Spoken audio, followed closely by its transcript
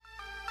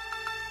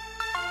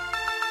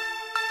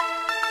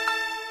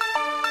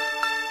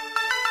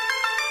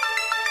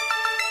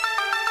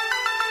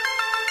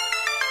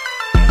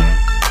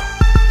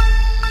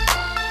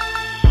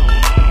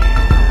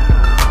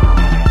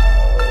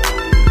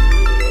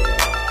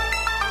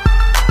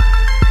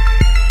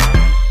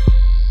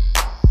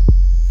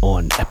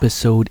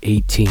episode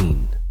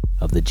 18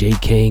 of the Jay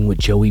Kang with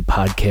Joey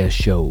podcast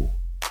show.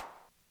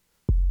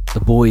 The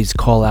boys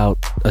call out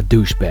a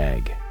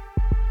douchebag.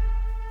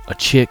 A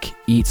chick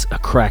eats a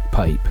crack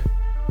pipe.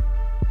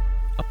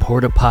 A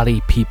porta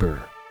potty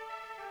peeper.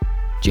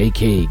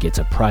 JK gets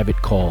a private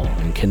call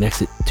and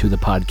connects it to the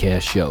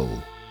podcast show.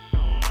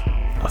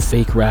 A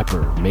fake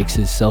rapper makes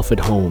himself at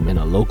home in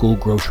a local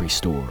grocery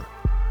store.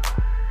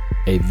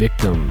 A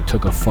victim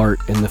took a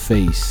fart in the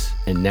face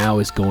and now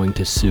is going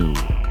to sue.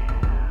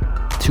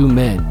 Two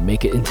men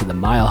make it into the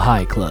Mile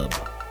High Club.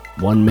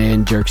 One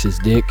man jerks his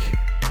dick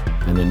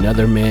and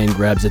another man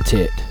grabs a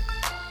tit.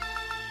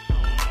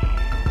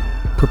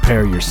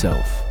 Prepare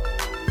yourself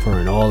for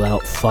an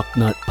all-out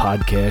fucknut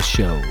podcast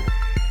show.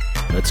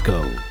 Let's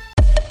go.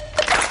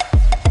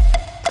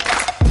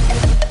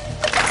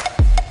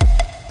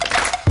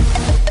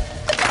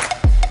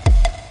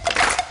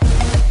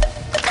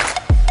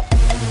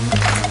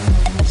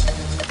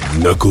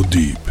 Knuckle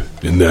deep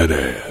in that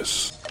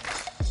ass.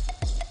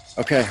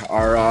 Okay,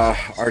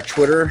 our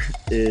Twitter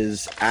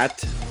is at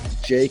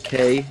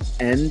JK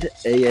and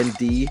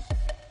AND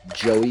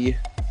Joey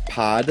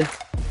Pod.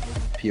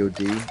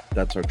 P-O-D.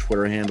 That's our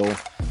Twitter handle.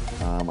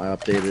 I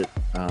update it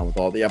with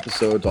all the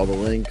episodes, all the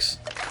links,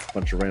 a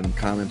bunch of random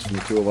comments from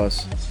the two of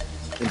us.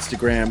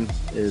 Instagram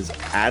is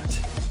at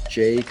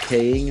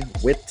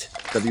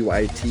JKingWit,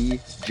 W-I-T,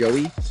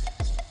 Joey.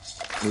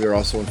 We are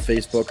also on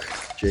Facebook,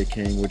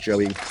 JKing with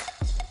Joey.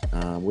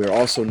 We are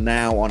also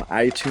now on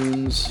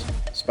iTunes,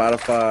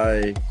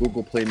 Spotify,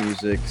 Google Play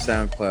Music,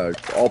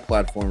 SoundCloud, all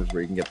platforms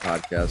where you can get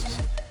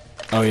podcasts.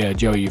 Oh yeah,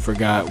 Joey, you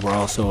forgot we're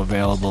also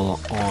available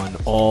on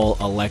all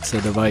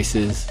Alexa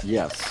devices.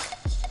 Yes.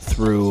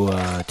 Through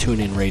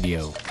TuneIn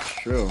Radio.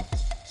 True.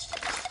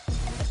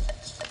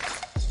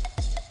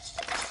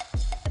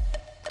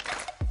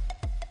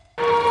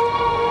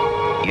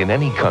 In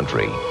any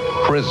country,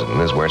 prison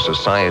is where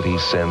society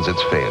sends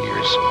its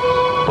failures.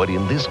 But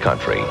in this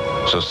country,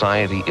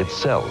 society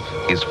itself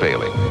is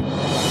failing.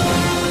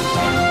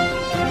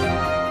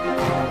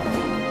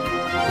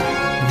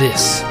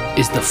 This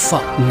is the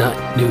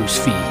Fucknut News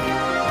Feed.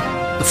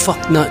 The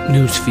Fucknut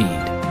News Feed,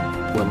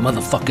 where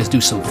motherfuckers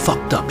do some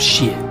fucked up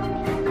shit.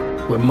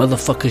 Where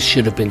motherfuckers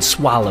should have been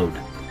swallowed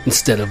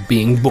instead of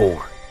being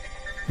born.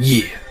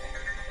 Yeah.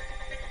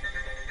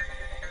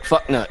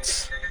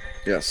 Fucknuts.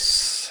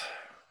 Yes.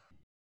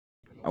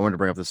 I wanted to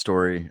bring up the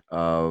story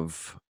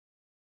of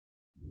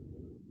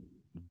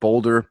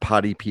Boulder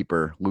potty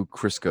peeper Luke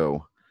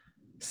Crisco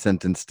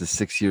sentenced to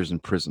 6 years in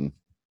prison.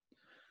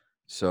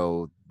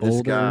 So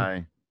this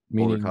guy,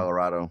 Boulder,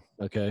 Colorado.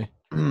 Okay.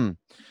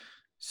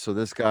 So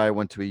this guy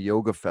went to a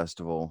yoga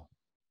festival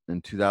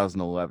in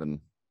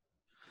 2011,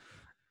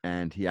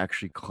 and he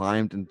actually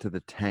climbed into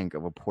the tank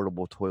of a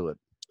portable toilet.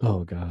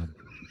 Oh God.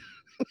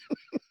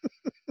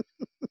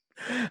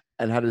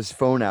 And had his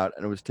phone out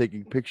and was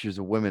taking pictures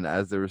of women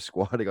as they were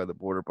squatting on the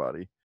porta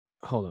potty.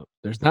 Hold up.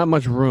 There's not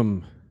much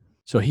room.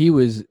 So he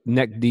was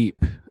neck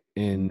deep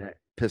in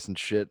piss and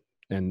shit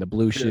and the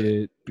blue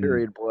shit.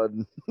 Period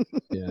blood.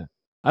 Yeah.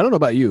 I don't know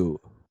about you,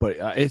 but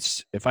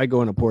it's if I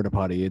go in a porta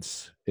potty,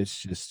 it's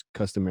just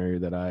customary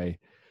that I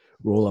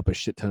roll up a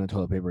shit ton of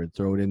toilet paper and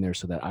throw it in there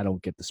so that I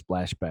don't get the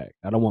splashback.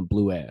 I don't want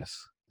blue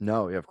ass.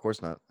 No, yeah, of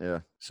course not. Yeah.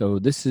 So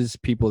this is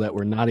people that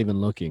were not even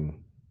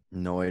looking.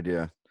 No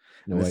idea.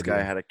 This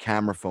guy had a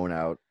camera phone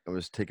out and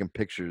was taking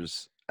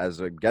pictures,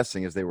 as I'm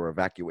guessing, as they were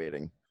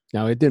evacuating.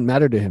 Now, it didn't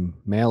matter to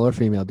him, male or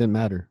female, didn't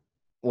matter.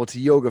 Well, it's a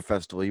yoga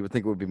festival. You would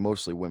think it would be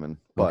mostly women.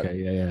 But, okay,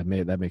 yeah,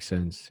 that makes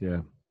sense,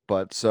 yeah.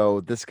 But so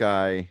this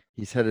guy,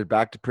 he's headed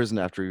back to prison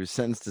after he was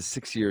sentenced to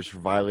 6 years for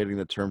violating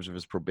the terms of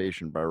his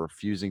probation by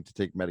refusing to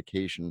take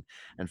medication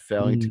and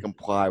failing to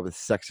comply with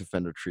sex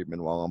offender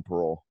treatment while on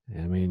parole.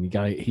 I mean, you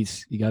gotta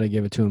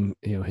give it to him,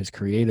 his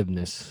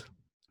creativeness.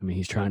 I mean,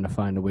 he's trying to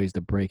find ways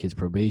to break his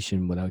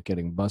probation without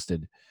getting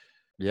busted.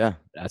 Yeah.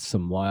 That's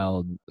some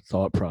wild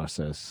thought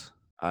process.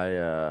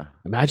 I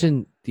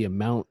imagine the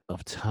amount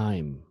of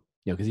time,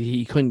 because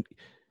he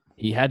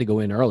had to go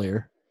in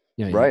earlier.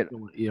 Right.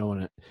 You don't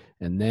want to,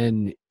 and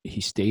then he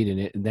stayed in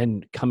it, and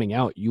then coming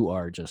out,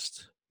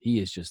 he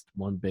is just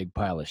one big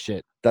pile of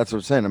shit. That's what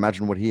I'm saying.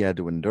 Imagine what he had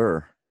to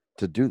endure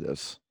to do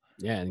this.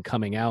 Yeah, and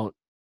coming out,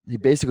 he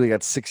basically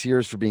got 6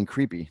 years for being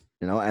creepy.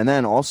 And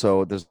then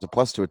also there's a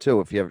plus to it too.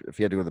 If he had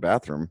to go to the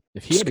bathroom,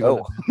 if he had to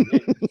go,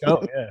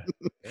 yeah,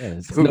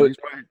 it's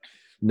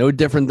no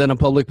different than a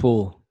public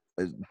pool.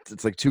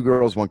 It's like two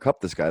girls, one cup.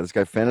 This guy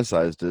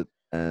fantasized it,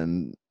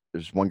 and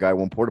there's one guy,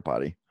 one porta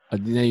potty.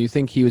 Now, you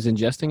think he was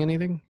ingesting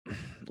anything?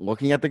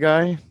 Looking at the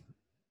guy,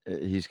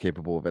 he's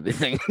capable of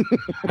anything.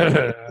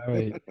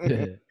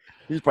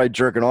 He's probably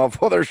jerking off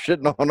while they're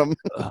shitting on him.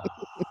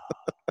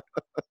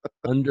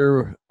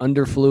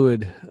 Under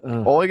fluid.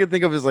 All I can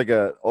think of is like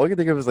a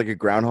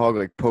groundhog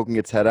like poking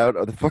its head out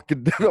of the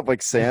fucking of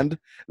like sand.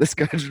 This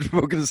guy just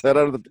poking his head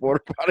out of the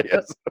porta potty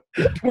as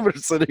a woman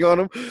sitting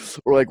on him,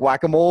 or like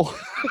whack-a-mole.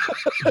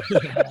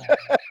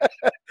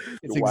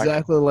 It's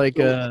exactly like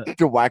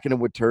they're whacking him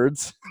with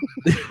turds.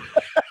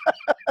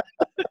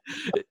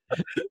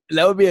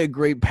 That would be a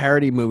great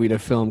parody movie to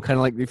film, kind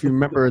of like if you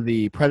remember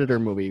the Predator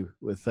movie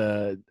with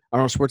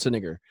Arnold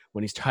Schwarzenegger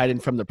when he's hiding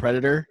from the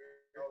Predator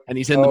and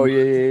he's in the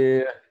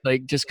yeah.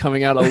 like just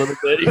coming out a little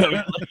bit, you know,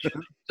 like,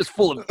 just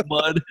full of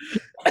mud.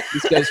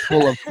 This guy's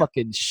full of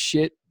fucking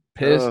shit,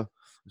 piss.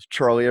 There's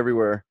Charlie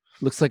everywhere.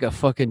 Looks like a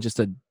fucking just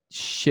a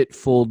shit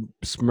full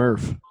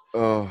Smurf.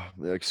 Oh,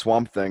 like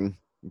Swamp Thing,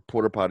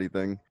 porta potty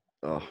thing.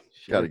 Oh,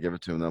 gotta give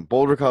it to him though.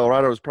 Boulder,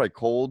 Colorado is probably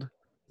cold.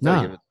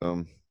 Nah. Give it to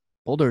him.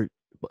 Boulder,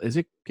 is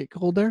it get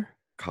cold there?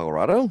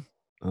 Colorado?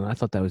 Oh, I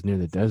thought that was near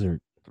the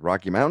desert. The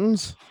Rocky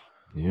Mountains?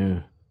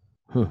 Yeah.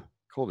 Huh.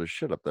 Cold as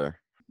shit up there.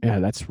 Yeah,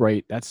 that's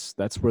right. That's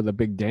where the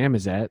big dam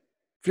is at.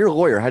 If you're a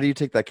lawyer, how do you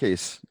take that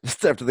case?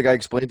 Just after the guy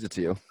explains it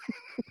to you.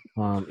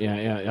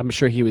 Yeah. I'm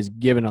sure he was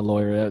given a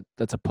lawyer.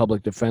 That's a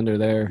public defender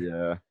there.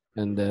 Yeah.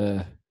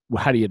 And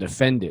how do you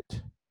defend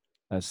it?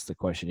 That's the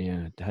question.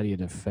 Yeah. How do you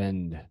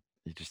defend?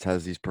 He just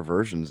has these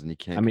perversions and he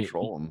can't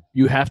control them.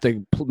 You have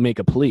to make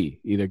a plea,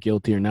 either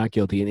guilty or not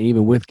guilty. And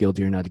even with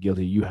guilty or not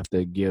guilty, you have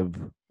to give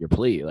your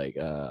plea. Like,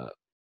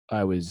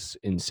 I was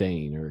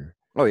insane or.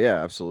 Oh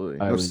yeah, absolutely.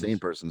 No sane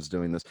person's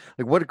doing this.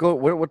 Like,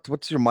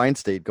 what's your mind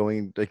state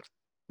going, like,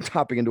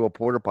 hopping into a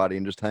porta potty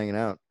and just hanging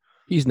out?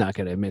 He's not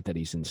going to admit that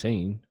he's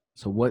insane.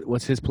 So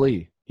what's his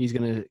plea? He's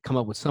going to come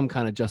up with some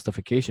kind of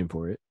justification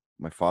for it.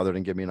 My father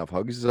didn't give me enough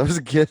hugs as I was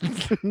a kid.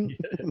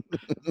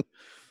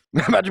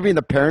 Imagine being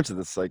the parents of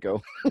this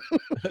psycho.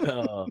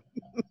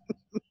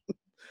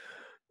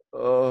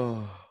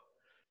 Oh,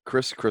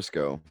 Chris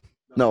Crisco.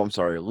 No, I'm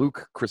sorry,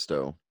 Luke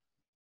Christo.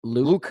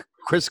 Luke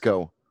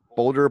Crisco.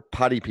 Boulder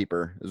Potty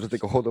Peeper is what they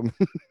called him.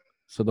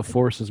 So the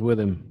force is with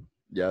him.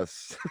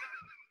 Yes.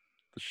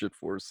 The shit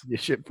force. The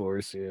shit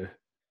force, yeah.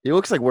 He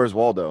looks like Where's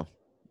Waldo.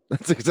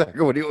 That's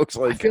exactly what he looks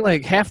like. I feel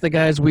like half the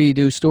guys we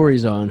do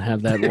stories on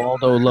have that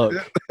Waldo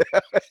look.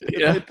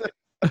 Yeah.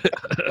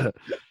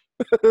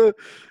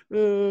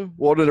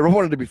 Waldo never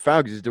wanted to be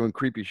found because he's doing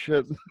creepy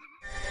shit.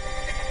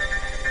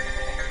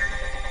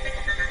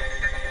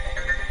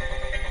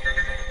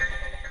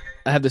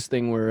 I have this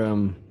thing where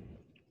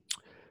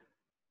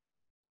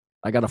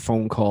I got a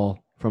phone call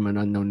from an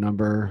unknown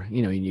number.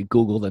 You know, and you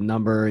Google the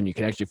number and you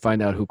can actually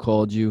find out who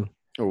called you.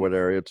 Or what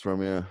area it's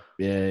from, yeah.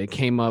 Yeah, it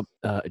came up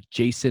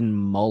Jason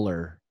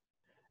Muller.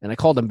 And I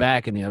called him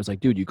back and I was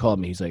like, dude, you called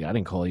me. He's like, I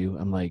didn't call you.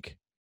 I'm like,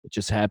 it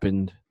just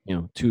happened, you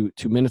know, two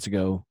minutes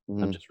ago.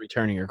 Mm-hmm. I'm just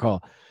returning your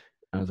call.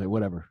 I was like,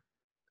 whatever.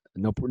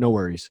 No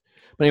worries.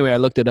 But anyway, I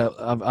looked it up.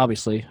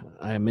 Obviously,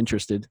 I am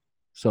interested.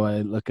 So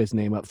I look his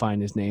name up, find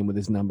his name with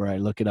his number. I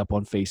look it up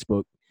on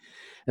Facebook.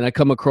 And I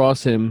come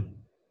across him.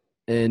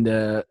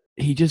 And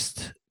he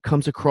just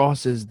comes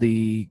across as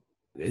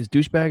is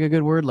douchebag a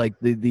good word? Like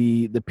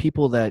the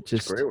people that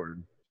just. It's a great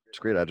word. It's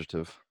a great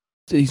adjective.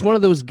 So he's one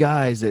of those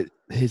guys that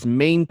his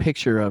main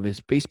picture of his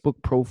Facebook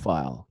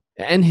profile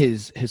and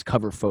his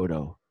cover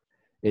photo,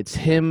 it's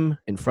him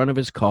in front of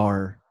his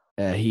car.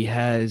 He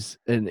has,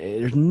 and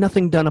there's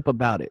nothing done up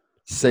about it.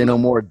 Say no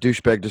more.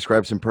 Douchebag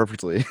describes him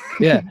perfectly.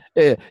 Yeah,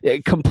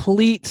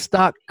 complete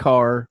stock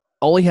car.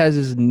 All he has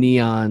is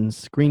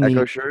neons, green Echo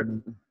neon shirt.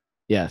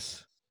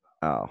 Yes.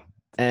 Oh,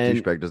 and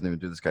douchebag doesn't even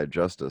do this guy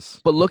justice.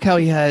 But look how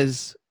he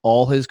has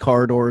all his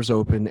car doors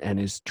open and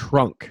his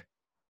trunk.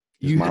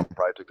 His mom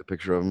probably took the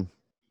picture of him.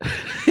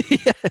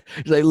 Yeah.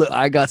 He's like, look,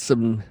 I got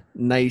some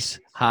nice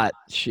hot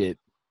shit.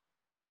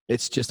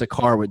 It's just a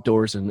car with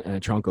doors and a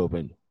trunk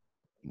open.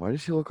 Why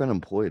does he look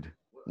unemployed?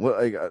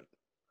 What?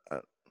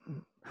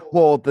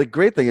 Well, the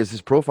great thing is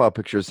his profile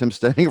picture is him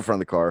standing in front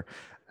of the car,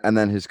 and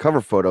then his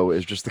cover photo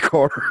is just the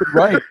car.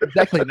 Right,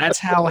 exactly. And that's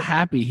how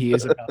happy he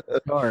is about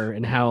the car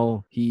and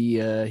how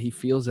he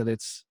feels that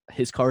it's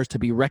his car is to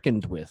be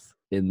reckoned with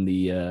in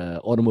the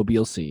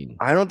automobile scene.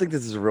 I don't think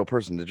this is a real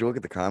person. Did you look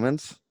at the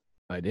comments?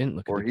 I didn't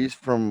look. He's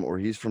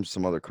from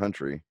some other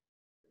country.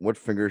 What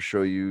fingers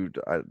show you?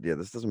 Yeah,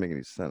 this doesn't make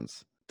any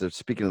sense. They're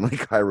speaking in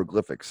like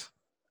hieroglyphics.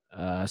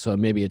 So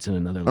maybe it's in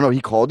another. Oh no,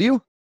 he called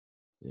you.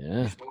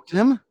 Yeah. You spoke to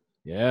him.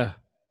 Yeah.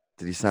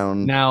 Did he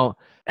sound? Now,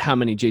 how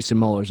many Jason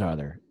Mullers are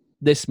there?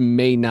 This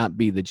may not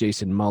be the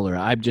Jason Muller.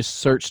 I've just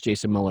searched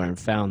Jason Muller and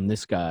found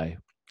this guy.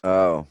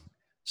 Oh.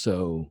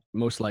 So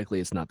most likely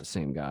it's not the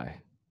same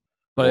guy.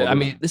 But I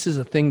mean, this is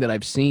a thing that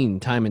I've seen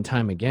time and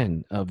time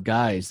again of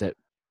guys that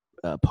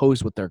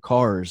pose with their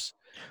cars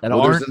that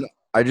aren't.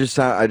 I just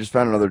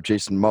found another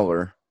Jason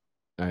Muller.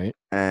 All right.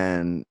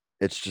 And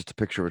it's just a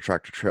picture of a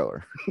tractor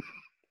trailer.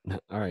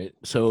 All right.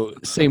 So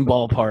same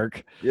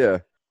ballpark. Yeah.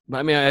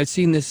 I mean, I've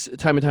seen this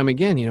time and time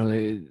again, you know,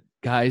 the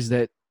guys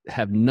that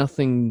have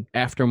nothing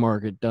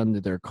aftermarket done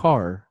to their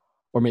car,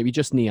 or maybe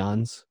just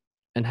neons,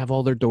 and have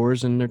all their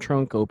doors and their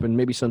trunk open.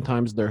 Maybe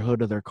sometimes their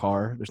hood of their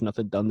car, there's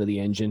nothing done to the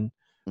engine.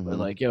 Mm-hmm. But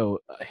like, yo,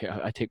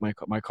 I take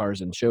my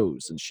cars in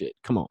shows and shit.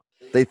 Come on.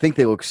 They think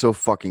they look so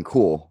fucking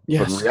cool.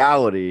 Yes. But in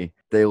reality,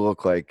 they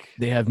look like...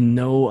 They have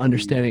no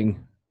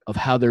understanding of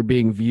how they're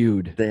being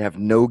viewed. They have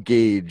no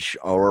gauge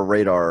or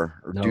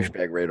radar or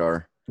douchebag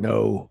radar.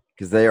 No.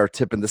 Because they are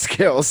tipping the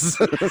scales.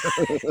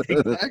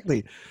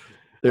 Exactly.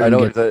 I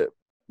know.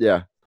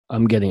 Yeah.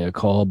 I'm getting a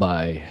call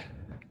by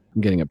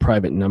I'm getting a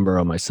private number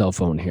on my cell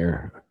phone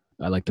here.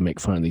 I like to make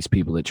fun of these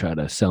people that try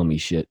to sell me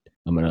shit.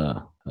 I'm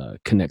gonna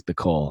connect the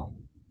call.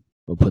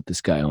 We'll put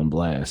this guy on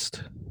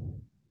blast.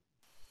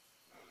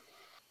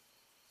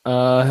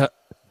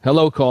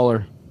 Hello,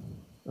 caller.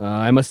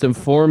 I must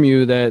inform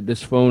you that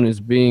this phone is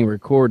being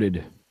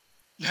recorded.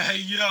 Hey,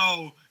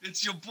 yo,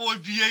 it's your boy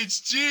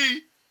BHG.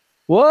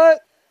 What?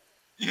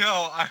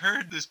 Yo, I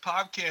heard this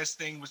podcast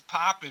thing was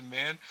popping,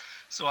 man.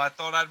 So I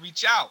thought I'd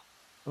reach out.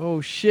 Oh,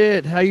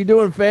 shit. How you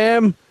doing,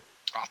 fam?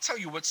 I'll tell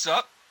you what's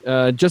up.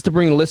 Just to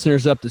bring the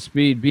listeners up to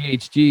speed,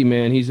 BHG,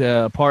 man, he's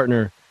a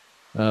partner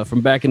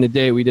from back in the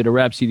day. We did a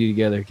rap CD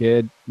together,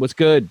 kid. What's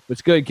good?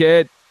 What's good,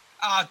 kid?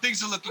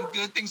 Things are looking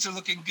good. Things are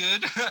looking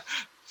good.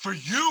 For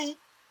you.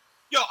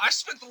 Yo, I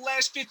spent the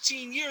last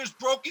 15 years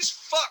broke as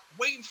fuck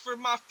waiting for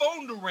my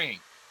phone to ring.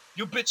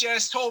 Your bitch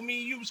ass told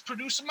me you was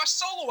producing my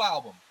solo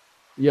album.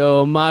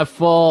 Yo, my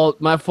fault.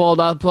 I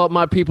thought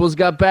my peoples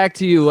got back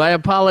to you. I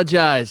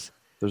apologize.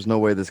 There's no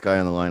way this guy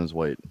on the line is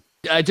white.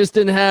 I just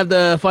didn't have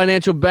the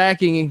financial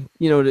backing,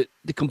 to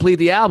complete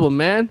the album,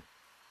 man.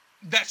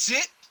 That's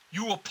it?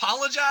 You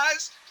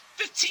apologize?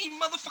 15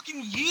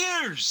 motherfucking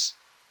years.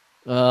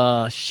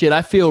 Shit,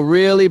 I feel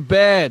really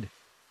bad.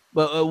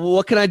 But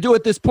what can I do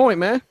at this point,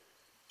 man?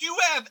 Do you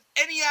have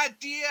any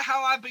idea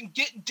how I've been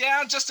getting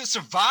down just to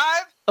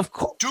survive? Of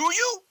course. Do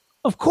you?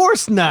 Of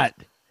course not.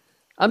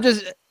 I'm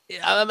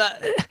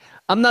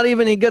not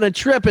even gonna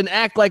trip and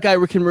act like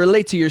I can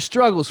relate to your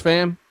struggles,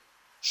 fam.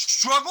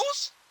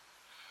 Struggles?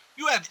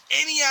 You have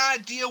any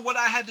idea what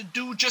I had to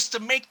do just to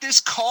make this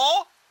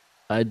call?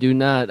 I do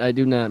not,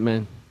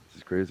 man. This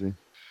is crazy.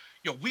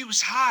 Yo, we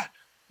was hot.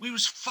 We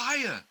was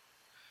fire.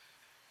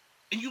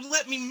 And you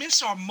let me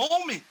miss our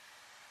moment.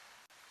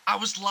 I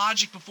was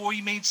Logic before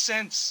he made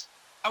sense.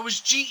 I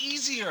was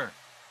G-Eazier.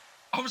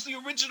 I was the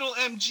original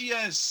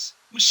MGS.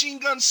 Machine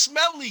Gun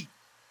Smelly.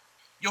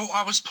 Yo,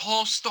 I was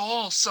Paul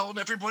Stahl selling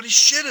everybody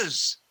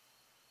shitters.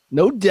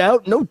 No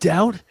doubt.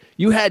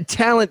 You had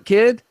talent,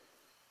 kid.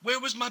 Where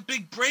was my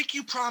big break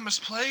you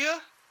promised, player?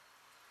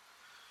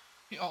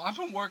 Yo, I've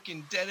been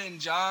working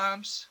dead-end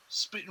jobs,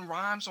 spitting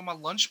rhymes on my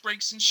lunch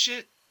breaks and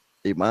shit.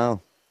 8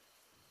 Mile.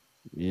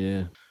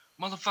 Yeah.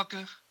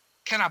 Motherfucker,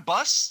 can I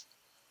bust?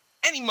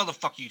 Any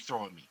motherfucker you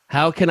throw at me.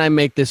 How can I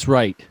make this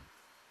right?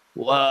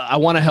 Well, I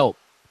want to help.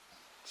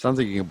 Sounds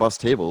like you can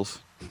bust tables.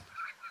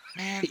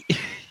 Man,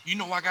 you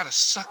know I gotta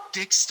suck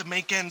dicks to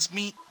make ends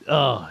meet.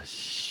 Oh,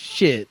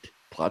 shit.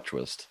 Plot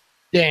twist.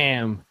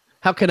 Damn.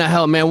 How can I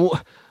help, man?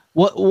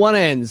 What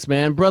ends,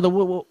 man? Brother,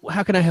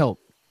 how can I help?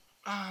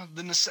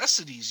 The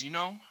necessities,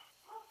 I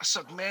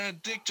suck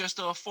mad dick just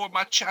to afford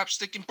my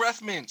chapstick and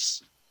breath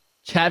mints.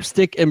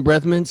 Chapstick and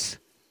breath mints?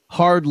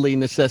 Hardly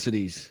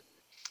necessities.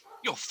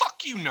 Yo,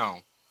 fuck you know.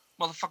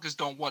 Motherfuckers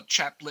don't want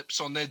chapped lips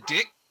on their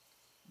dick.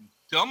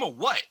 Dumb or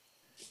what?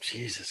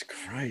 Jesus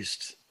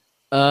Christ.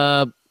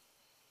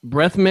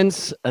 Breath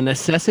mints a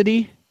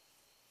necessity?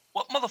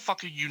 What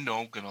motherfucker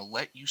gonna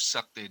let you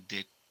suck their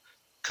dick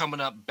coming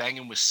up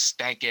banging with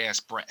stank ass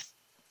breath?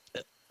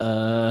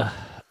 I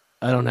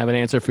don't have an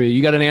answer for you.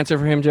 You got an answer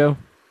for him, Joe?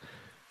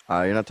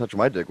 You're not touching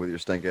my dick with your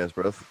stank ass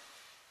breath.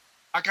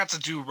 I got to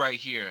do right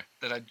here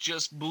that I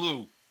just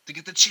blew to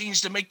get the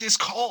change to make this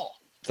call.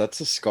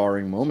 That's a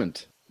scarring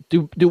moment.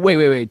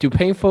 Wait. Do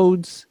pain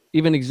phones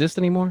even exist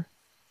anymore?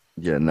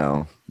 Yeah,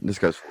 no. This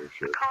guy's full of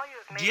shit.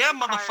 Yeah,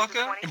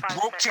 motherfucker. In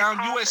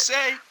Broketown, USA.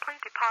 Please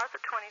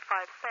deposit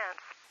 25 cents.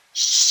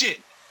 Shit.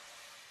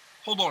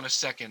 Hold on a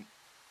second.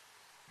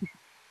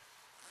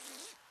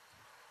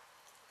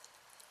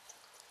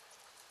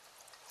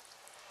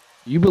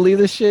 You believe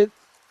this shit?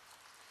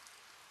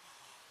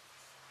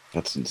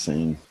 That's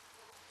insane.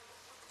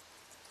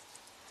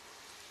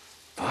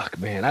 Fuck,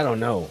 man. I don't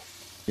know.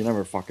 You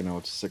never fucking know.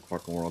 It's a sick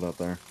fucking world out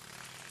there.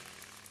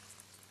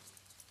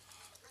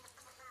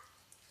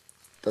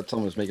 That's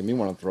almost making me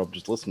want to throw up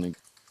just listening.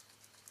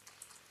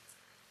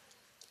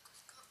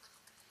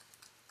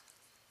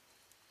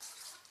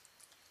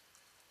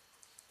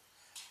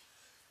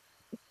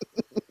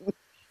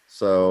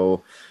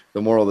 So,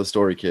 the moral of the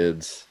story,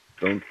 kids,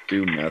 don't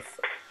do meth.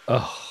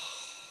 Oh,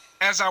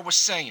 As I was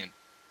saying,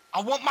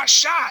 I want my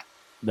shot.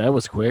 that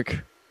was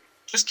quick.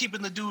 Just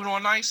keeping the dude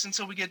on ice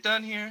until we get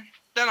done here.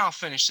 Then I'll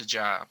finish the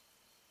job.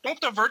 Don't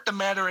divert the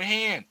matter at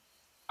hand.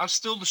 I'm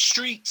still the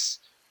streets.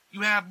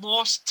 You have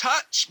lost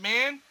touch,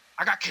 man.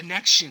 I got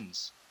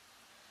connections.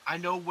 I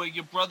know where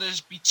your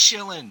brothers be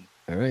chilling.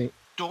 All right.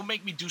 Don't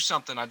make me do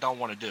something I don't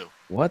want to do.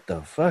 What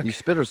the fuck? You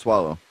spit or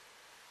swallow?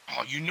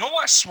 Oh, you know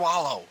I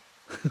swallow.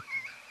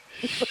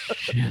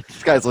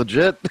 This guy's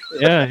legit.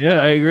 Yeah,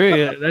 I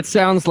agree. That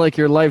sounds like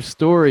your life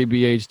story,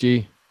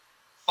 BHG.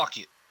 Fuck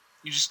it.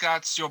 You just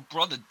got your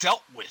brother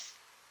dealt with.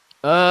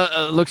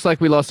 Looks like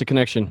we lost a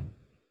connection.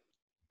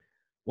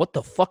 What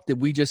the fuck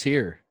did we just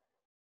hear?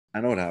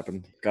 I know what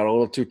happened. Got a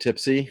little too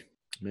tipsy.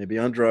 Maybe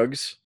on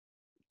drugs.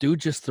 Dude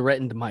just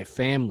threatened my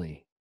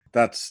family.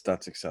 That's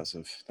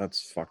excessive.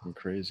 That's fucking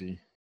crazy.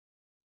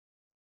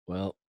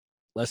 Well,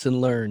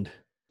 lesson learned.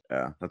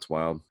 Yeah, that's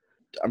wild.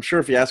 I'm sure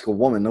if you ask a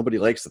woman, nobody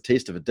likes the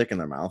taste of a dick in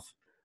their mouth.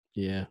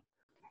 Yeah.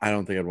 I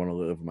don't think I'd want to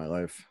live my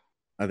life.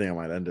 I think I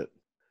might end it.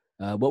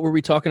 What were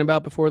we talking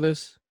about before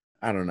this?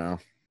 I don't know.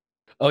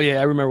 Oh, yeah,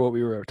 I remember what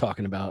we were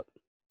talking about.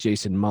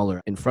 Jason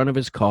Mueller in front of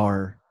his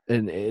car,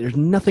 and there's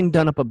nothing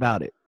done up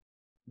about it.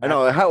 I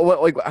know how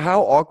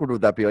awkward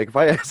would that be? Like if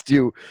I asked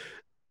you,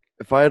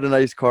 if I had a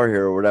nice car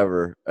here or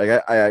whatever,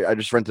 like I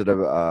just rented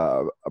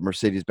a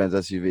Mercedes-Benz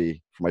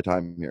SUV for my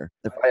time here.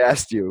 If I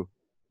asked you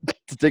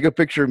to take a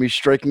picture of me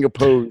striking a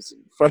pose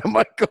in front of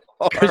my car,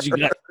 Because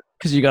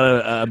you got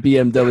a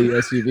BMW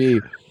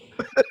SUV.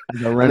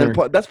 As a renter.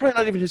 That's probably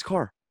not even his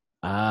car.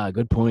 Ah,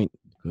 good point.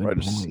 Good Right,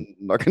 point. just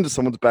knock into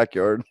someone's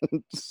backyard.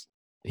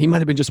 He might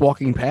have been just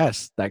walking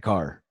past that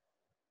car.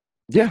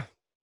 Yeah,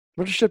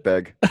 what a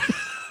shitbag.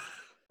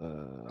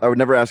 I would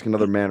never ask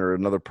another man or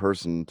another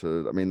person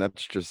to. I mean,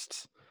 that's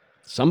just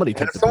Somebody and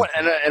took if the someone,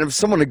 picture. and if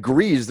someone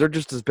agrees, they're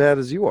just as bad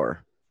as you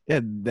are. Yeah,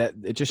 that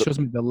it just shows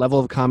me the level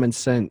of common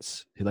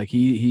sense. Like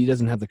he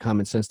doesn't have the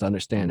common sense to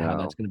understand how No.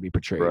 that's going to be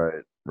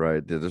portrayed.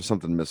 Right. There's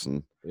something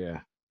missing.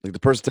 Yeah. Like the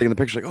person taking the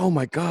picture, like, oh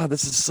my god,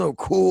 this is so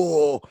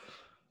cool.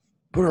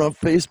 Put it on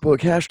Facebook.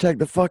 Hashtag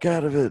the fuck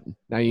out of it.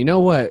 Now you know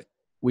what?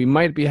 We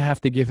might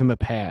have to give him a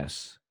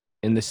pass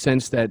in the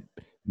sense that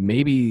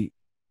maybe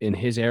in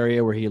his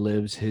area where he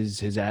lives,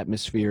 his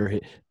atmosphere,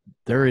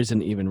 there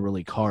isn't even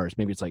really cars.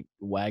 Maybe it's like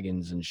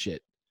wagons and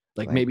shit.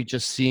 Like maybe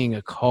just seeing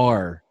a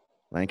car.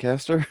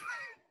 Lancaster,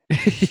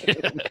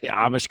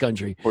 Amish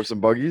country. or some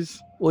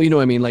buggies. Well, you know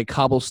what I mean, like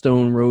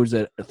cobblestone roads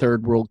at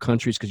third world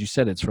countries, because you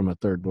said it's from a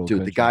third world Dude,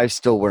 country. the guy's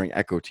still wearing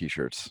Echo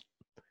t-shirts.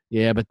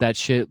 Yeah, but that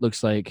shit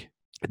looks like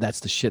that's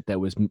the shit that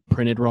was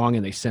printed wrong,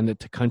 and they send it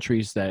to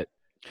countries that.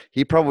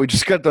 He probably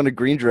just got done a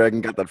Green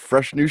Dragon, got that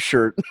fresh new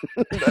shirt.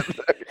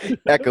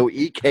 Echo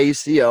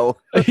EKCO.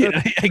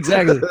 Yeah,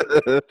 exactly.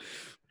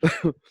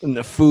 And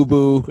the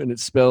FUBU, and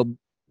it's spelled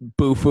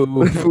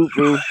Boo-foo.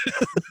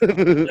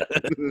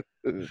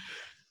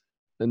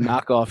 The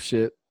knockoff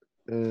shit.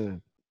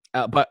 And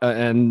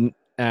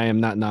I am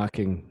not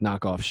knocking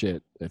knockoff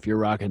shit. If you're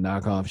rocking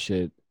knockoff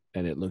shit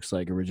and it looks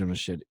like original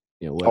shit,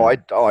 you know,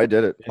 whatever. I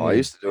did it. Yeah. I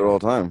used to do it all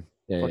the time.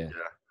 Yeah, Fuck yeah.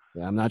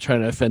 Yeah, I'm not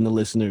trying to offend the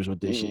listeners with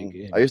this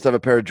shit. I used to have a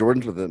pair of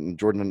Jordans with it, and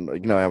Jordan, you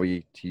know how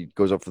he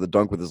goes up for the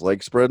dunk with his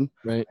legs spread?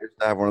 Right. I used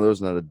to have one of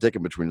those and had a dick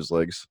in between his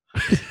legs.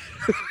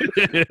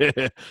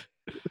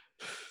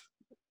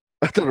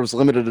 I thought it was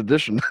limited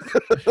edition.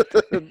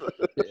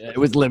 It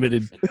was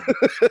limited.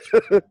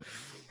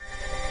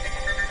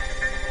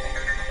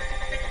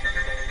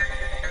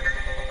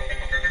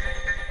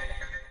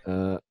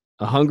 A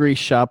hungry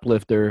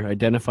shoplifter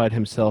identified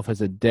himself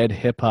as a dead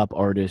hip-hop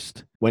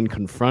artist when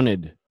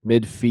confronted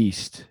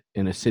mid-feast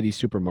in a city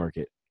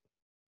supermarket.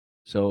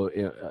 So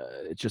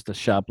it's just a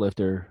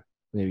shoplifter,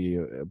 maybe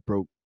a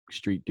broke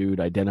street dude,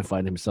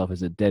 identified himself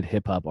as a dead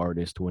hip-hop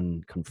artist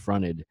when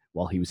confronted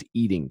while he was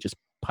eating, just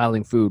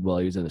piling food while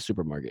he was in a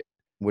supermarket.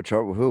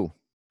 Who?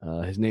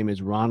 His name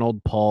is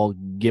Ronald Paul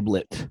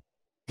Giblet.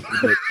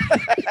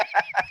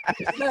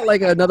 Isn't that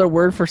like another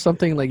word for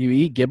something like you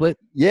eat, giblet?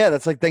 Yeah,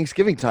 that's like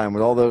Thanksgiving time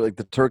with all the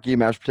the turkey,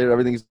 mashed potato,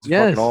 everything's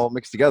Yes. fucking all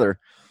mixed together.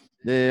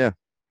 Yeah.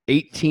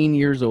 18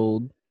 years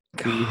old.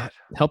 He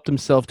helped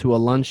himself to a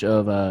lunch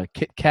of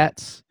Kit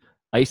Kats,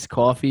 iced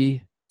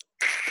coffee,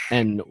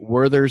 and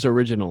Werther's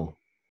Original.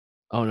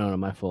 Oh, no,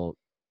 my fault.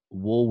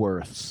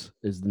 Woolworths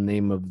is the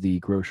name of the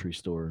grocery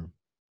store.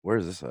 Where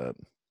is this at?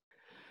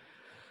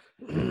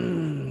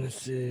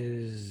 This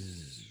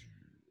is...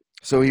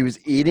 So he was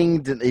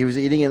eating. He was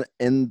eating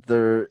in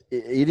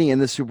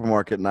the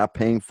supermarket, not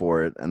paying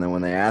for it. And then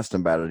when they asked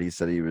him about it, he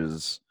said he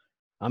was.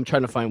 I'm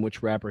trying to find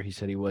which rapper he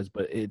said he was,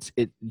 but the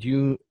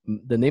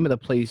name of the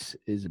place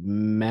is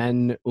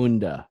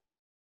Manunda.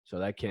 So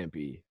that can't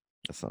be.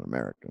 That's not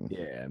American.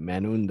 Yeah,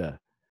 Manunda.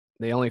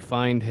 They only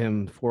fined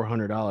him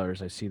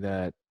 $400. I see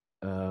that.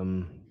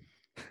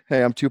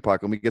 Hey, I'm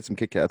Tupac. Let me get some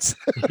Kit Kats.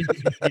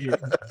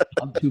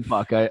 I'm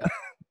Tupac.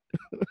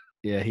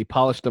 Yeah, he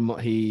polished them.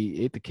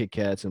 He ate the Kit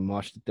Kats and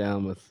washed it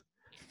down with,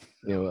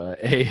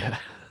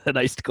 an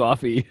iced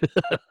coffee.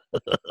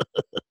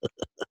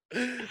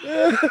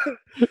 Yeah,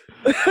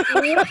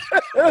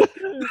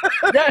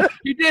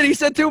 he did. He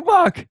said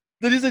Tupac.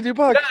 Did he say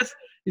Tupac? Yes.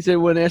 He said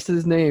when asked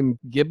his name,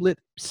 Giblet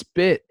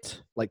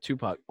spit like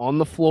Tupac on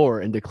the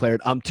floor and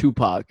declared, "I'm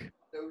Tupac."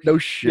 No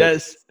shit.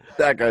 Yes.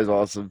 That guy's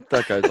awesome.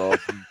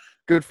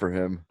 Good for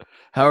him.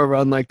 However,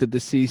 unlike the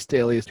deceased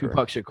alias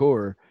Tupac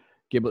Shakur,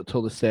 Giblet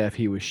told the staff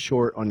he was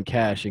short on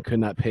cash and could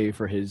not pay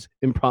for his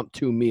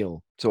impromptu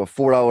meal. So a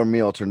 $4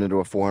 meal turned into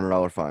a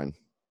 $400 fine.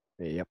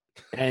 Yep.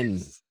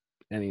 And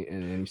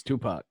he's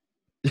Tupac.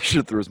 He should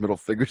have threw his middle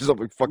fingers up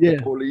like fuck Yeah.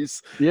 the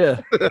police.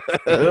 Yeah.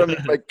 I mean,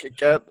 like Kit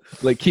Kat.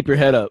 Like, keep your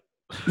head up.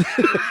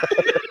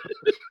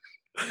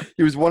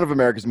 He was one of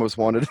America's most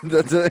wanted.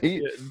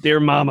 Dear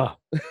mama.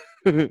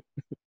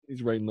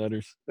 He's writing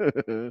letters.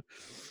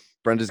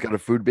 Brenda's got a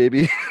food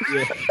baby.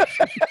 Yeah.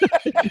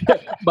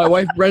 My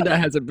wife Brenda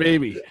has a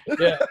baby.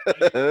 Yeah.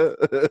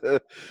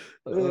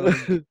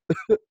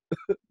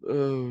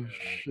 Oh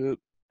shit!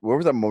 What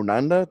was that?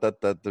 Monanda?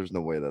 That there's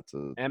no way that's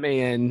a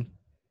MAN,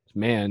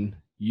 man,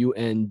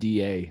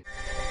 UNDA.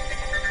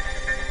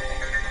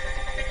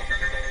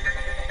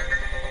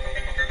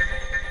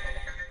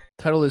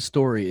 Title of this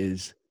story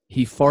is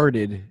 "He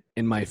Farted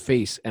in My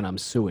Face and I'm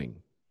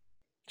Suing."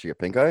 Did you get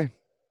pink eye?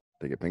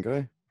 Did you get pink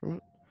eye from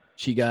it?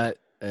 She got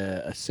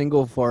a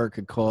single fart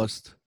could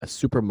cost a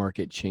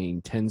supermarket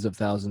chain tens of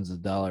thousands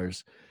of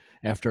dollars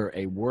after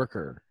a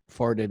worker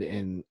farted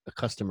in a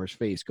customer's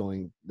face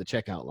going the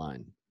checkout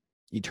line.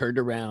 He turned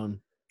around.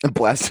 And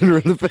blasted her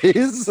in the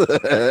face?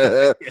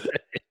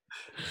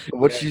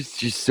 What,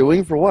 she's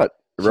suing for what?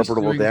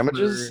 Irreparable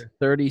damages?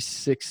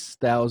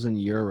 36,000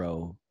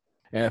 euro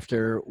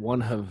after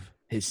one of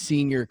his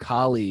senior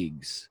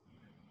colleagues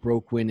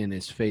broke wind in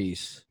his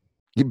face.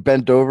 You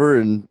bent over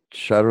and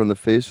shot her in the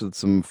face with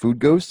some food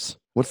ghosts?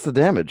 What's the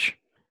damage?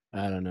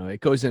 I don't know.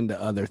 It goes into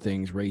other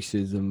things,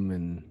 racism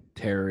and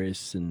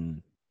terrorists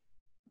and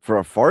For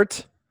a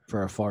fart?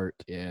 for a fart.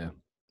 Yeah.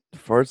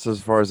 Farts,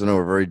 as far as I know,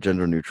 are very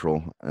gender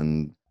neutral,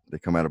 and they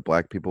come out of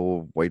black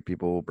people, white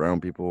people, brown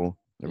people.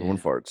 Everyone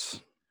Yeah.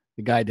 farts.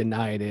 The guy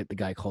denied it. The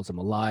guy calls him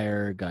a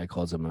liar. The guy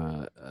calls him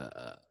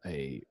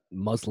a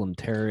Muslim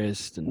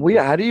terrorist. And Well,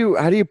 yeah. How do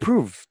you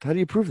prove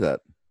that?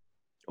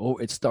 oh,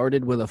 it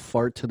started with a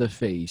fart to the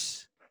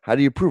face. How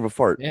do you prove a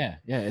fart? Yeah.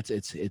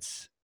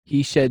 It's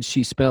he said,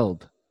 she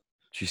spelled.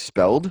 She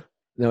spelled?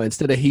 No,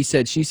 instead of he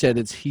said, she said,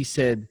 it's he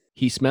said,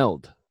 he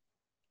smelled.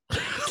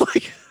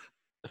 Like,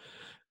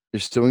 You're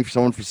suing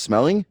someone for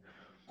smelling?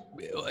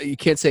 you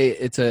can't say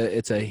it's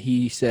a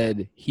he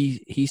said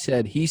he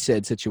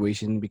said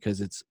situation because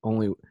it's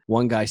only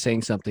one guy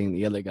saying something and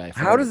the other guy.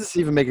 How farted. does this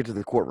even make it to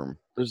the courtroom?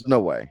 There's no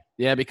way.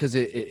 Yeah, because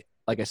it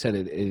like I said,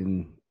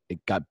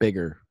 it got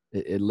bigger.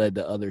 It led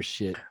to other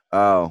shit,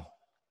 Oh,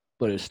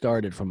 but it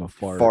started from a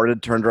fart.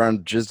 farted, turned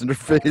around, jizzed in her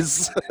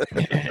face.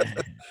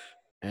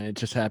 And it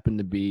just happened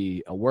to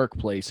be a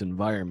workplace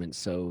environment.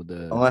 So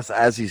Unless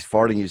as he's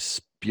farting, he's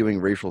spewing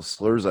racial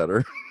slurs at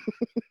her.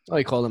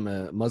 I called him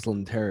a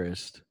Muslim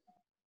terrorist.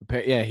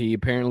 Yeah, he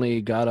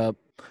apparently got up.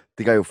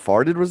 The guy who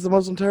farted was the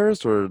Muslim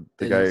terrorist, or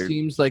the It guy?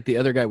 seems like the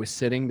other guy was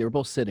sitting. They were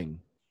both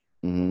sitting,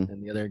 Mhm.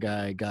 and the other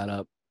guy got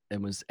up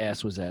and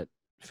ass was at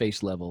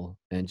face level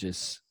and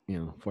just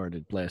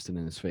farted, blasted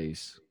in his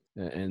face.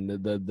 And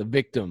the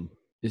victim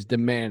is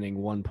demanding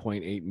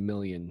 1.8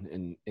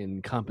 million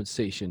in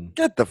compensation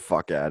Get the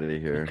fuck out of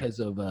here. because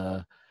of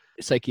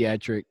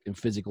psychiatric and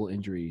physical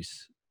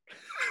injuries,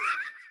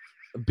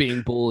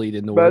 being bullied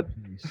in the But-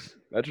 workplace.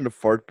 Imagine a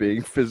fart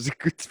being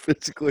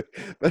physically.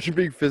 Imagine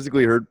being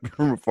physically hurt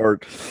from a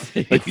fart.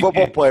 Like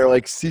football player,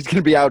 like he's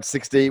gonna be out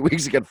 6 to 8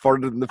 weeks. He got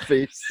farted in the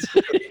face.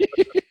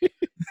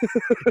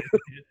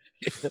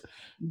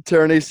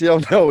 Tear an ACL?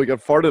 No, we got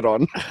farted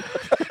on.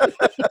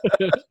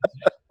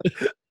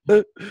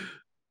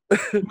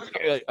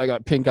 I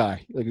got pink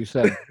eye, like you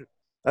said.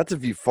 That's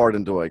if you fart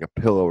into like a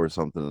pillow or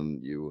something,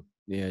 and you.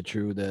 Yeah,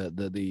 true.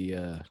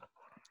 The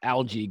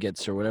algae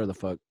gets or whatever the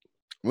fuck.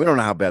 We don't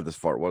know how bad this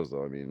fart was,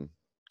 though. I mean,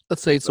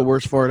 Let's say it's the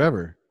worst fart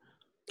ever,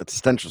 the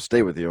stench will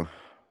stay with you.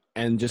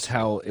 and just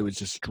how it was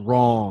just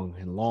strong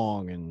and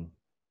long and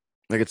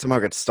Like it somehow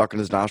got stuck in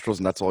his nostrils,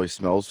 and that's all he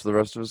smells for the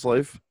rest of his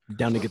life.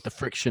 down to get the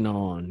friction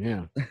on.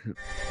 Yeah.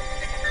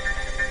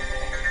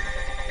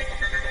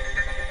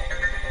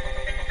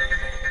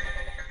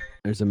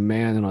 There's a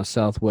man on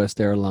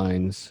Southwest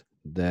Airlines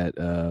that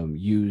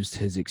used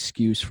his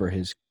excuse for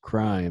his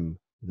crime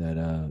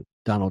that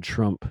Donald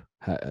Trump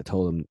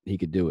told him he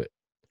could do it.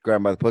 Grab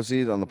him by the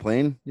pussy on the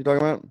plane. You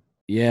talking about?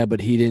 Yeah, but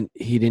he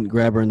didn't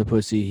grab her in the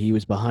pussy. He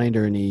was behind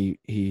her and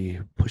he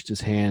pushed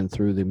his hand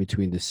through them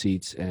between the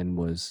seats and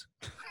was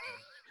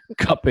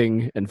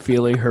cupping and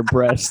feeling her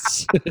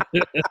breasts.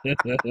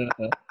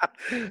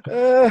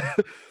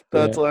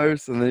 That's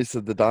hilarious. And then he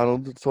said the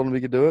Donald told him he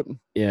could do it.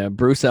 Yeah,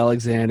 Bruce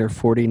Alexander,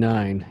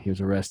 49. He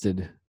was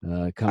arrested.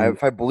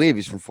 I believe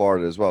he's from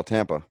Florida as well,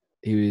 Tampa.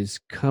 He was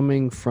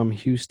coming from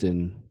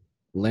Houston,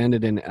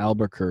 landed in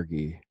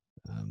Albuquerque.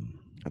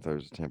 I thought he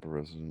was a Tampa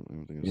resident. I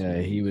don't think it was Yeah,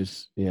 Tampa. he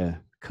was. Yeah,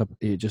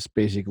 he just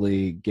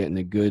basically getting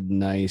a good,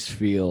 nice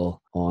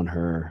feel on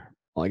her.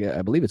 Like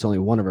I believe it's only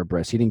one of her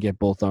breasts. He didn't get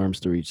both arms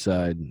through each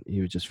side.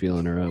 He was just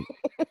feeling her up.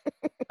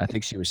 I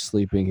think she was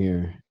sleeping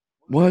here.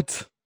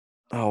 What?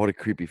 Oh, what a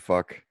creepy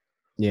fuck.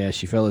 Yeah,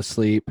 she fell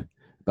asleep.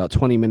 About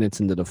 20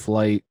 minutes into the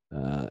flight,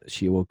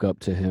 she woke up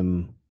to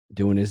him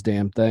doing his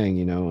damn thing.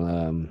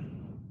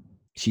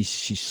 She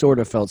sort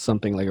of felt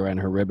something like around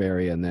her rib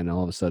area, and then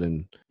all of a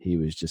sudden he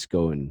was just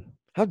going.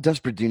 How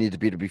desperate do you need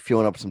to be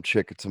feeling up some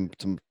chick,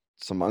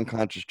 some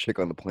unconscious chick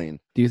on the plane?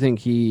 Do you think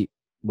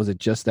was it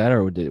just that,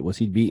 or was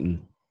he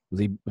beaten?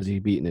 Was he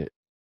beating it?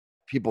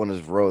 People in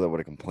his row that would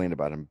have complained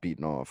about him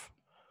beating off.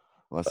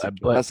 But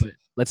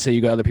let's say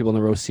you got other people in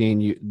the row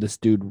seeing this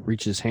dude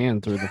reach his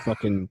hand through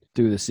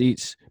the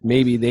seats.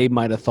 Maybe they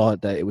might have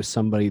thought that it was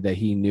somebody that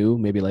he knew.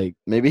 Maybe like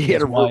maybe he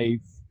had his wife.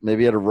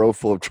 Maybe he had a row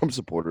full of Trump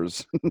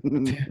supporters.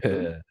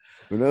 Who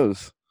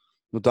knows?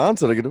 Well, Don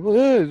said I could do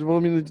it. Yeah, well, I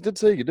mean, he did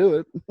say you could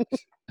do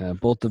it.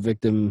 Both the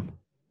victim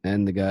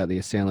and the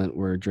assailant,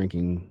 were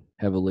drinking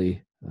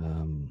heavily.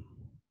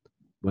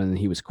 When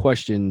he was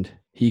questioned,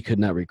 he could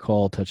not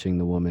recall touching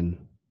the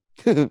woman.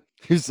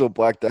 He's so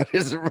blacked out. He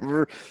doesn't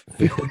remember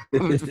feeling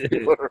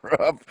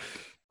her up.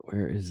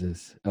 Where is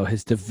this? Oh,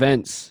 his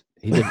defense.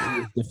 His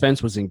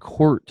defense was in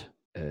court,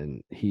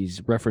 and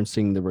he's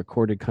referencing the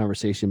recorded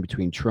conversation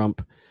between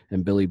Trump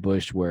and Billy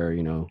Bush, where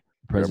the Grab him by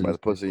president the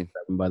pussy.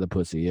 grabbed him by the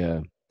pussy.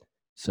 Yeah.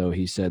 So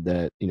he said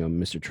that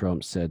Mr.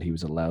 Trump said he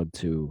was allowed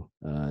to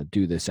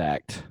do this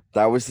act.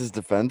 That was his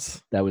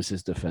defense. That was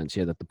his defense.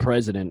 Yeah, that the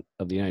president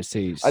of the United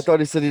States. I thought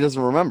he said he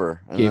doesn't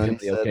remember. And gave then him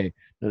he the said- okay.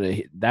 No,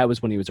 that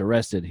was when he was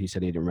arrested. He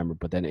said he didn't remember,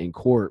 but then in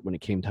court, when it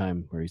came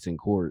time where he's in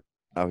court,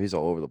 Oh, he's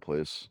all over the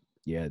place.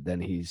 yeah,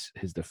 then his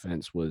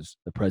defense was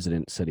the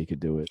president said he could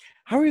do it.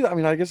 How are you? I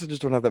mean, I guess I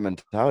just don't have that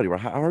mentality.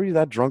 How are you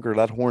that drunk or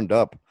that horned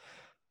up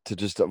to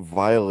just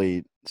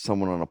violate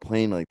someone on a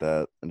plane like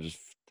that and just,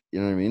 you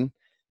know what I mean?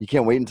 You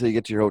can't wait until you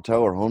get to your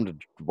hotel or home to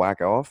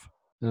whack off.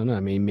 I don't know. I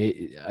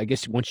mean, I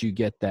guess once you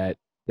get that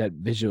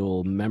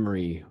visual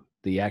memory,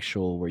 the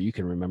actual where you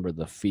can remember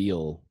the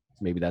feel,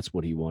 maybe that's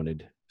what he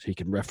wanted. So he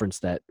can reference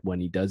that when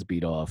he does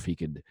beat off,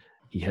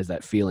 he has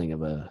that feeling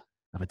of a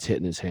tit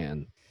in his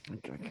hand.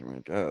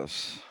 I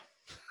guess.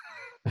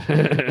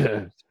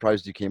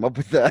 Surprised you came up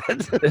with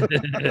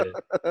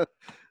that.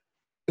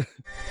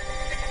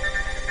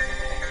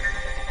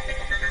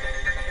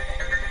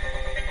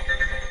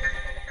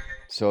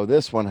 So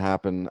this one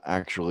happened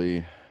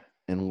actually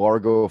in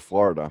Largo,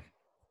 Florida,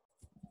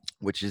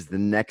 which is the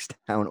next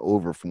town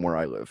over from where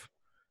I live.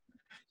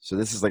 So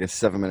this is like a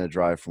 7-minute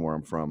drive from where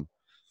I'm from.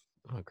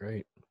 Oh,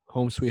 great.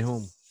 Home sweet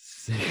home.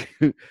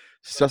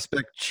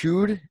 Suspect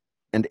chewed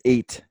and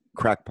ate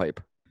crack pipe.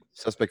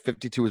 Suspect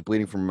 52 was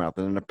bleeding from her mouth.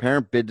 In an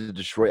apparent bid to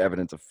destroy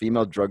evidence, a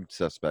female drug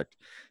suspect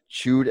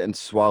chewed and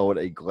swallowed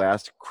a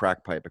glass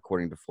crack pipe,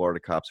 according to Florida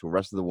cops who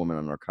arrested the woman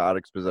on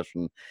narcotics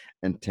possession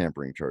and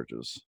tampering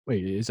charges.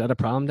 Wait, is that a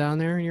problem down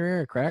there in your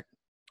area? Crack?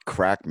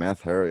 Crack,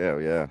 meth,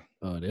 heroin, yeah.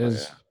 Oh, it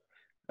is.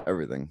 Yeah.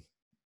 Everything.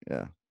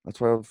 Yeah. That's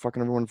why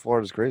fucking everyone in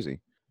Florida is crazy.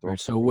 All right,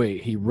 so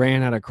wait, he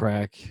ran out of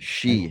crack.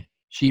 She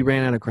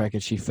ran out of crack,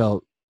 and she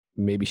felt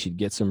maybe she'd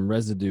get some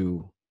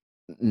residue.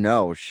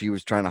 No, she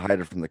was trying to hide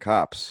it from the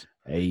cops.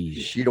 Hey,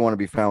 She don't want to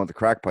be found with the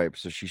crack pipe,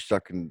 so she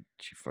tried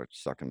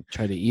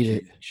to eat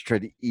it. She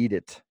tried to eat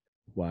it.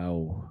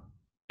 Wow.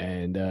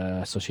 And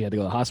so she had to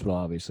go to the hospital,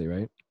 obviously,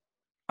 right?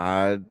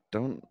 I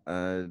don't.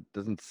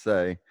 Doesn't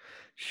say.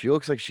 She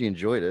looks like she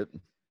enjoyed it.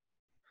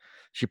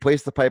 She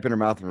placed the pipe in her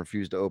mouth and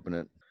refused to open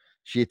it.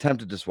 She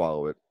attempted to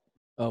swallow it.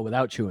 Oh,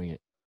 without chewing it.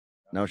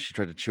 No, she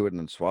tried to chew it and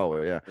then swallow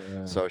it. Yeah.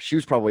 Yeah. So she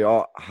was probably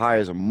all high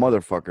as a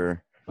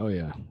motherfucker, Oh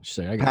yeah. She's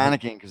like, I got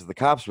panicking because the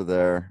cops were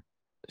there.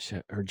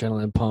 her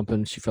adrenaline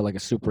pumping. She felt like a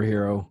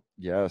superhero.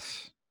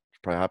 Yes. She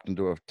probably hopped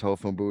into a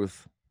telephone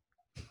booth.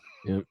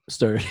 Yep.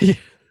 Started.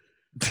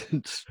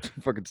 Just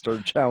fucking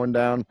started chowing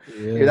down.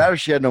 Yeah, Yeah. that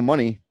was she had no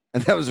money,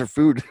 and that was her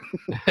food.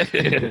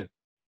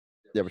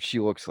 Yeah, but she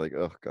looks like,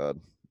 oh god.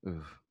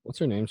 Ugh. What's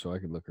her name so I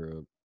could look her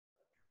up?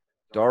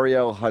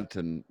 Dariel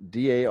Hutton,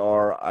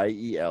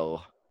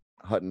 Dariel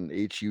Hutton,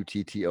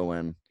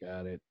 Hutton.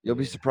 Got it. You'll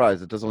be Yeah.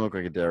 surprised. It doesn't look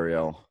like a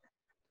Dariel.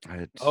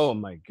 Oh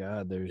my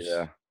God. There's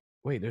yeah.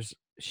 wait.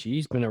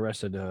 She's been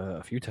arrested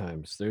a few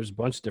times. There's a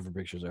bunch of different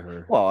pictures of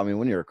her. Well, I mean,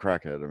 when you're a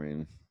crackhead, I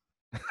mean,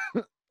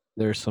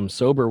 There's some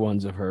sober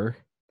ones of her.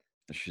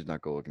 she's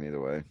not good looking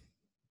either way.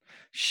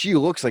 She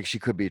looks like she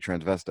could be a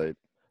transvestite.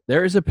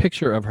 There is a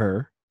picture of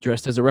her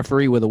dressed as a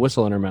referee with a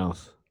whistle in her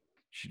mouth.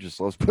 She just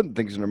loves putting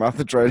things in her mouth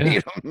to try to Yeah.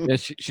 eat them. Yeah,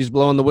 she's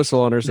blowing the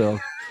whistle on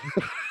herself.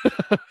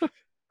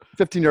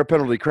 15-yard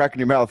penalty, crack in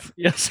your mouth.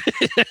 Yes.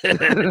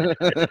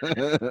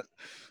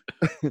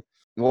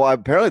 Well,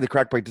 apparently the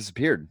crack pipe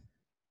disappeared.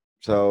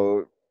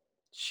 So,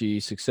 She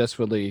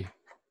successfully,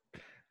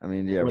 I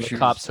mean, yeah, when the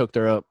cops hooked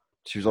her up.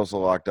 she was also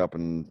locked up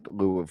in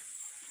lieu of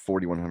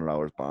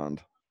 $4,100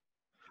 bond.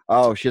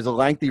 Oh, she has a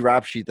lengthy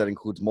rap sheet that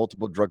includes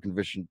multiple drug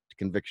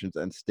convictions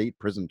and state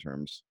prison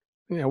terms.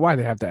 Yeah, why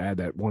they have to add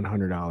that $100?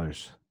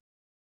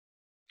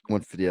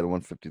 150, yeah, the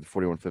 150, the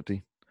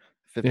 4150.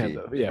 50.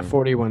 Yeah,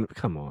 41.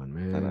 Come on,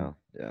 man. I know.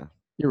 Yeah.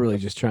 You're really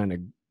just trying to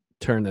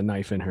turn the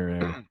knife in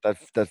her there.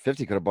 That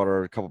 50 could have bought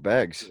her a couple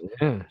bags.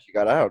 Yeah. She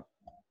got out.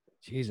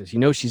 Jesus.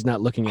 She's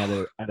not looking at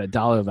it at a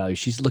dollar value.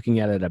 She's looking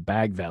at it at a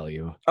bag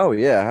value. Oh,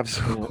 yeah, Yeah,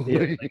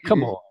 absolutely.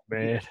 come on,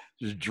 man.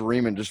 Just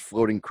dreaming, just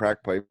floating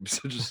crack pipes.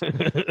 Just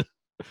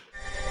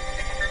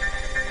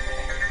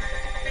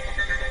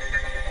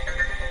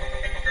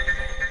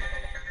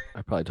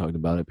I probably talked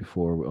about it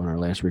before on our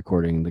last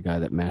recording. The guy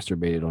that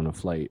masturbated on a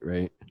flight,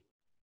 right?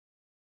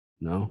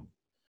 No?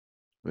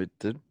 Wait,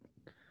 did?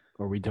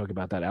 Or we talk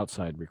about that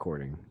outside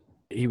recording.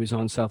 He was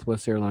on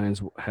Southwest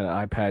Airlines, had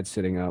an iPad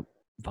sitting up,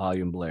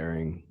 volume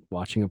blaring,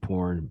 watching a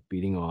porn,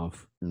 beating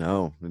off.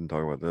 No, didn't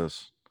talk about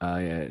this.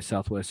 Yeah,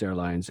 Southwest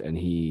Airlines, and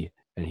he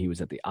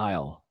was at the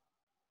aisle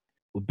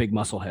with big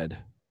muscle head.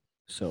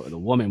 So the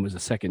woman was the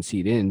second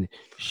seat in.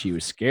 She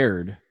was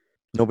scared.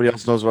 Nobody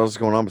else knows what else is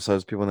going on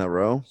besides people in that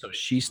row. So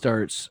she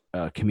starts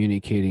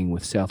communicating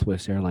with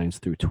Southwest Airlines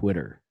through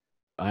Twitter.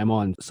 I'm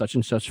on such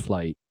and such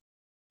flight.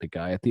 The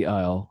guy at the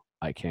aisle,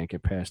 I can't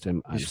get past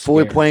him. I'm He's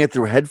fully scared. playing it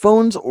through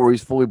headphones, or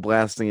he's fully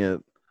blasting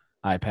it.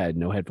 iPad,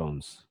 no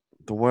headphones.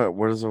 The what?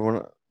 What is the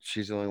one?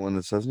 She's the only one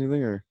that says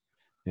anything, or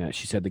Yeah,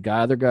 she said the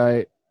other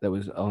guy that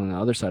was on the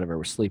other side of her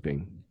was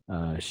sleeping.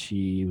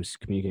 She was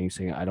communicating,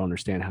 saying, "I don't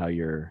understand how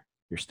your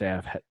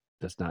staff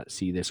does not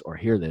see this or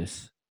hear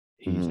this.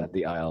 He's at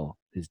the aisle.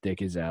 His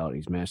dick is out.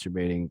 He's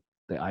masturbating.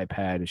 The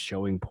iPad is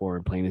showing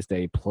porn, plain as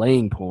day,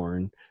 playing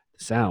porn,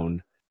 the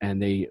sound." And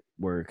they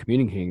were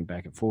communicating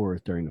back and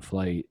forth during the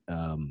flight.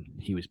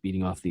 He was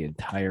beating off the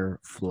entire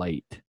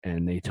flight,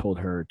 and they told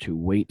her to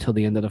wait till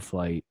the end of the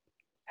flight,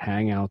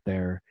 hang out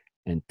there,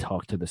 and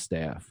talk to the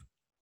staff.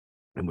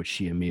 And which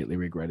she immediately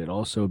regretted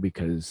also,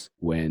 because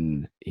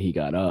when he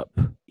got up,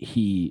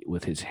 he,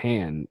 with his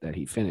hand that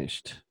he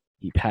finished,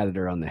 he patted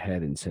her on the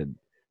head and said,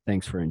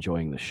 "Thanks for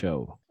enjoying the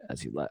show,"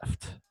 as he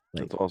left.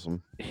 Like, That's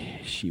awesome.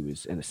 She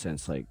was, in a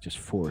sense, like just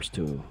forced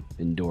to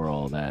endure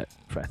all that.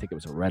 I think it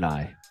was a red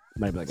eye. It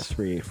might be like a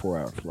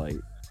 3-4 hour flight.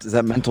 Is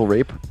that mental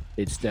rape?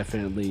 It's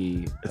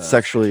definitely It's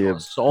sexually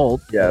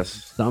assault.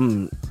 Yes.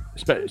 Some,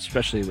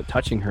 especially with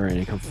touching her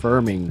and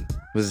confirming.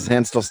 Was his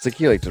hand still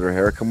sticky? Like, did her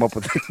hair come up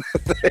with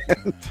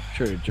I'm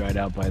sure it dried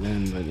out by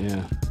then, but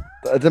yeah.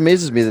 It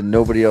amazes me that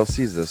nobody else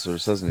sees this or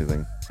says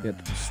anything. Yeah,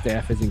 the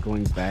staff isn't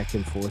going back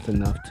and forth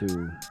enough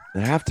to.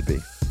 They have to be.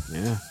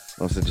 Yeah.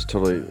 Unless they just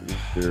totally.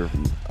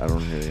 I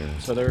don't hear you.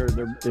 So they're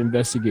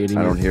investigating.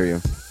 I don't hear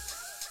you.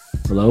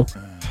 Hello?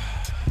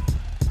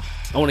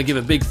 I want to give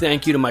a big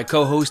thank you to my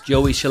co-host,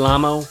 Joey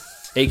Shalamo,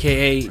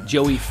 a.k.a.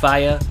 Joey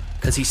Fire,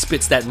 because he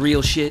spits that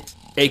real shit,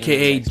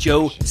 a.k.a.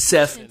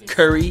 Joseph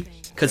Curry,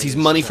 because he's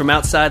money from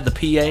outside the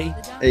PA.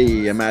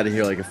 Hey, I'm out of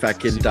here like a fat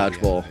kid in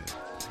dodgeball.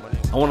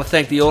 I want to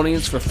thank the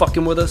audience for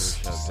fucking with us.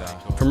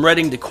 From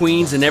Reading to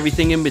Queens and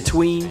everything in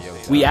between,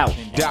 we out.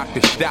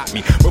 Doctor, stop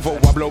me before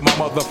I blow my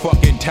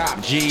motherfucking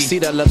top, G. See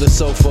that leather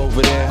sofa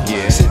over there?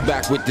 Yeah. Sit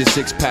back with the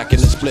 6-pack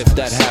and the split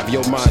that have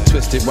your mind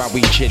twisted while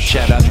we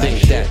chit-chat. I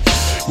think that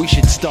we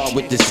should start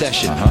with the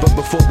session. But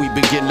before we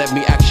begin, let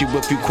me ask you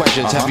a few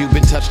questions. Have you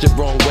been touched the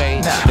wrong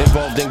way?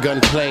 Involved in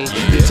gunplay?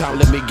 This time,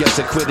 let me guess,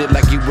 acquitted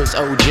like you was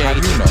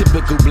OJ.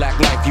 Typical black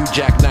life, you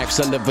jackknife,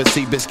 son of a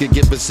Seabiscuit.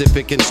 Get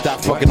Pacific and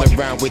stop fucking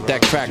around with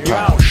that crack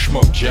pipe.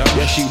 Smoke, Joe.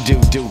 Yes, you do,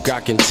 Duke,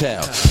 I can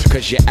tell.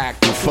 Cause you're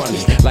acting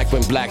funny, like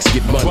when blacks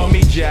get money. Well,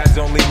 me, Jazz,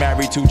 only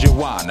married to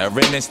Joanna.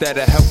 And instead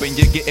of helping,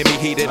 you're getting me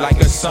heated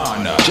like a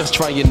sauna. Just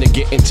trying to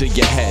get into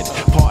your head.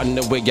 Pardon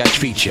the way I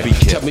treat you.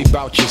 Tell me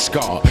about your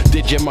scar.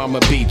 Did your mama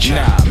beat you?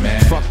 Nah,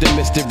 man. Fuck the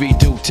mystery,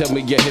 dude. Tell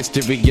me your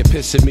history. You're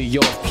pissing me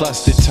off.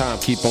 Plus the time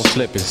keep on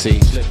slipping.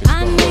 See?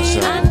 I need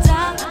a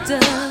doctor to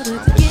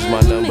This is my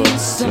number. You know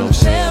what I'm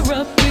saying?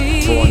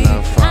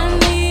 495. I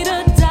need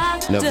a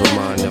doctor. Never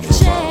mind.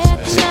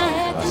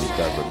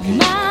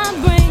 My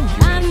brain,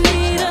 I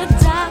need a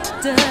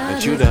doctor.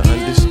 But you the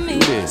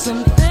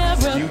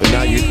undisputed. But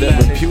now you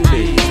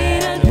therapeutic.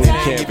 Boot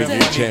camp if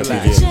you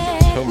champion.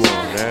 Come on,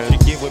 man. You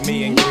get with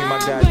me and give me my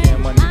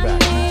goddamn money back.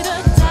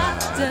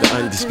 The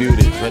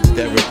undisputed, but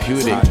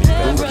therapeutic.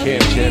 Boot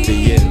camp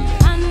champion.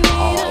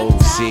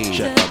 ROC.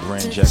 Check my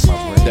brain, check my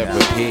brain.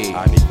 Therapy. I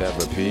need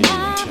therapy. I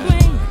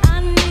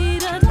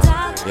need a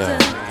doctor. Yeah.